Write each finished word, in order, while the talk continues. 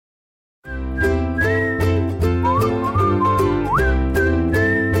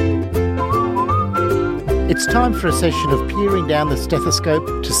It's time for a session of peering down the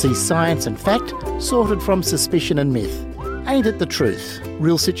stethoscope to see science and fact sorted from suspicion and myth. Ain't it the truth?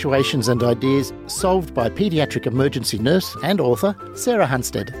 Real situations and ideas solved by paediatric emergency nurse and author Sarah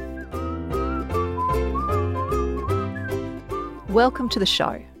Hunstead. Welcome to the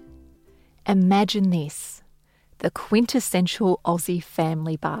show. Imagine this, the quintessential Aussie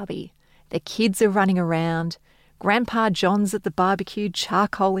family Barbie. The kids are running around, Grandpa John's at the barbecue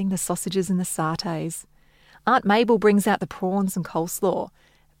charcoaling the sausages and the satay. Aunt Mabel brings out the prawns and coleslaw,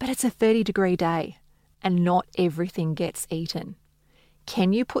 but it's a 30-degree day and not everything gets eaten.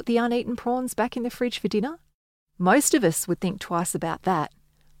 Can you put the uneaten prawns back in the fridge for dinner? Most of us would think twice about that,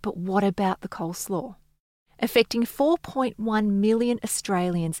 but what about the coleslaw? Affecting 4.1 million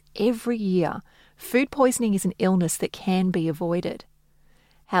Australians every year, food poisoning is an illness that can be avoided.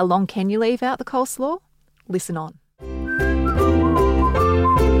 How long can you leave out the coleslaw? Listen on.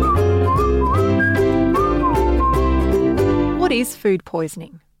 What is food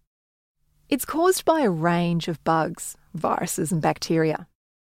poisoning? It's caused by a range of bugs, viruses and bacteria.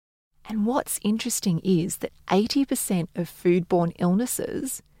 And what's interesting is that 80% of foodborne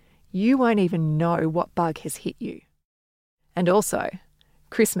illnesses, you won't even know what bug has hit you. And also,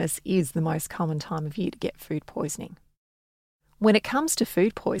 Christmas is the most common time of year to get food poisoning. When it comes to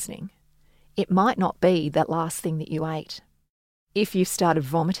food poisoning, it might not be that last thing that you ate. If you've started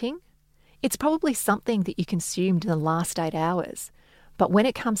vomiting, it's probably something that you consumed in the last 8 hours. But when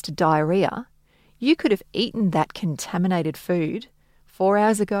it comes to diarrhoea, you could have eaten that contaminated food 4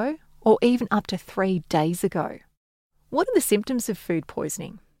 hours ago or even up to 3 days ago. What are the symptoms of food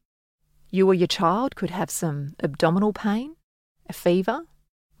poisoning? You or your child could have some abdominal pain, a fever,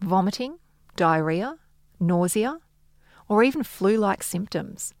 vomiting, diarrhoea, nausea, or even flu-like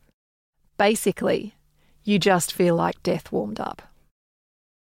symptoms. Basically, you just feel like death warmed up.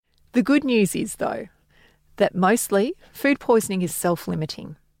 The good news is, though, that mostly food poisoning is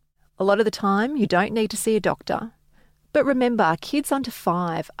self-limiting. A lot of the time, you don't need to see a doctor. But remember, kids under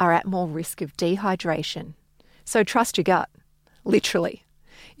 5 are at more risk of dehydration. So trust your gut, literally.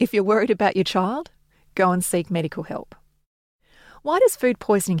 If you're worried about your child, go and seek medical help. Why does food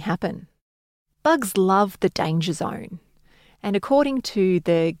poisoning happen? Bugs love the danger zone. And according to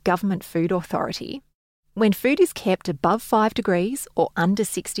the Government Food Authority, when food is kept above 5 degrees or under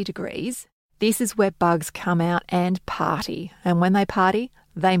 60 degrees, this is where bugs come out and party. And when they party,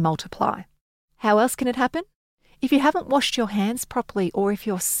 they multiply. How else can it happen? If you haven't washed your hands properly or if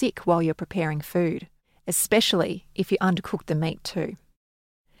you're sick while you're preparing food, especially if you undercook the meat too.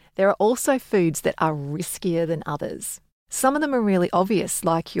 There are also foods that are riskier than others. Some of them are really obvious,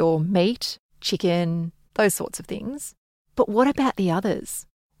 like your meat, chicken, those sorts of things. But what about the others?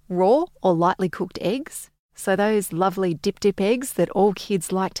 Raw or lightly cooked eggs, so those lovely dip eggs that all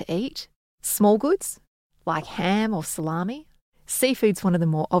kids like to eat. Small goods, like ham or salami. Seafood's one of the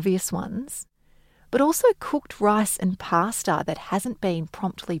more obvious ones. But also cooked rice and pasta that hasn't been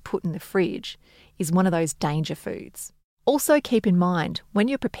promptly put in the fridge is one of those danger foods. Also keep in mind, when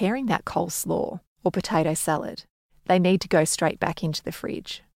you're preparing that coleslaw or potato salad, they need to go straight back into the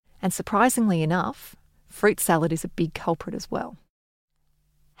fridge. And surprisingly enough, fruit salad is a big culprit as well.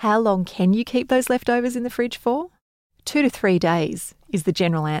 How long can you keep those leftovers in the fridge for? 2 to 3 days is the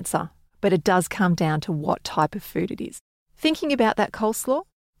general answer, but it does come down to what type of food it is. Thinking about that coleslaw,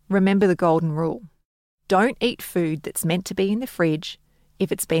 remember the golden rule. Don't eat food that's meant to be in the fridge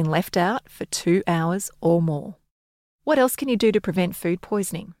if it's been left out for 2 hours or more. What else can you do to prevent food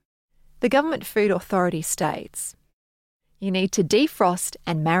poisoning? The Government Food Authority states, you need to defrost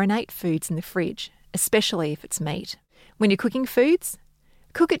and marinate foods in the fridge, especially if it's meat. When you're cooking foods,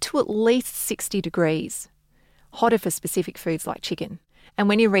 cook it to at least 60 degrees, hotter for specific foods like chicken. And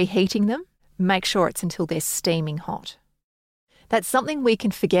when you're reheating them, make sure it's until they're steaming hot. That's something we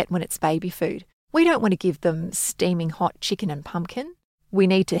can forget when it's baby food. We don't want to give them steaming hot chicken and pumpkin. We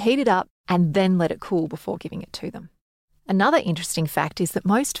need to heat it up and then let it cool before giving it to them. Another interesting fact is that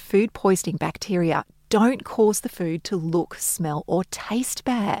most food poisoning bacteria don't cause the food to look, smell or taste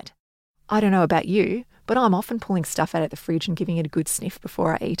bad. I don't know about you, but I'm often pulling stuff out of the fridge and giving it a good sniff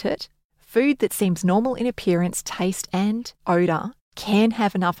before I eat it. Food that seems normal in appearance, taste and odour can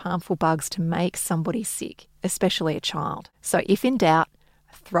have enough harmful bugs to make somebody sick, especially a child. So if in doubt,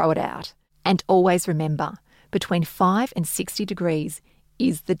 throw it out. And always remember, between 5 and 60 degrees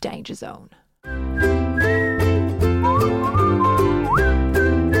is the danger zone.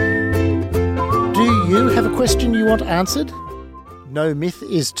 Do you have a question you want answered? No myth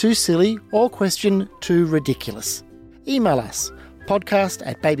is too silly or question too ridiculous. Email us,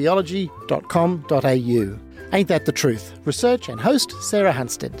 podcast@babyology.com.au. Ain't That the Truth? Research and host Sarah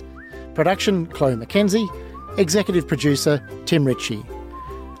Hunstead. Production Chloe McKenzie. Executive producer, Tim Ritchie.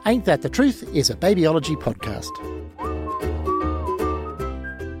 Ain't That the Truth is a Babyology podcast.